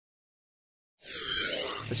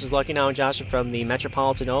This is Lucky Now and Johnson from the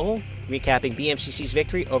Metropolitan Oval, recapping BMCC's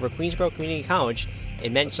victory over Queensboro Community College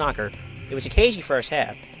in men's soccer. It was a cagey first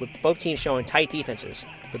half, with both teams showing tight defenses,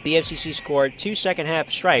 but BMCC scored 2 second-half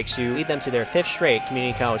strikes to lead them to their 5th straight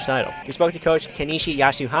community college title. We spoke to Coach Kenichi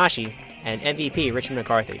Yasuhashi and MVP Richmond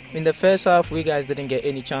McCarthy. In the first half, we guys didn't get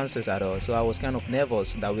any chances at all, so I was kind of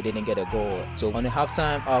nervous that we didn't get a goal. So on the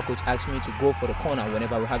halftime, our coach asked me to go for the corner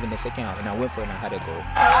whenever we have in the second half, and I went for it and I had a goal.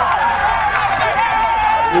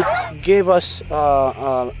 It gave us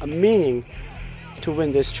a meaning to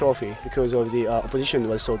win this trophy because of the opposition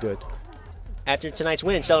was so good. After tonight's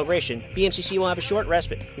win and celebration, BMCC will have a short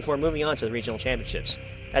respite before moving on to the regional championships.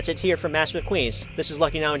 That's it here from Maspeth, Queens. This is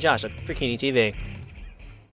Lucky Now and Johnson for CUNY TV.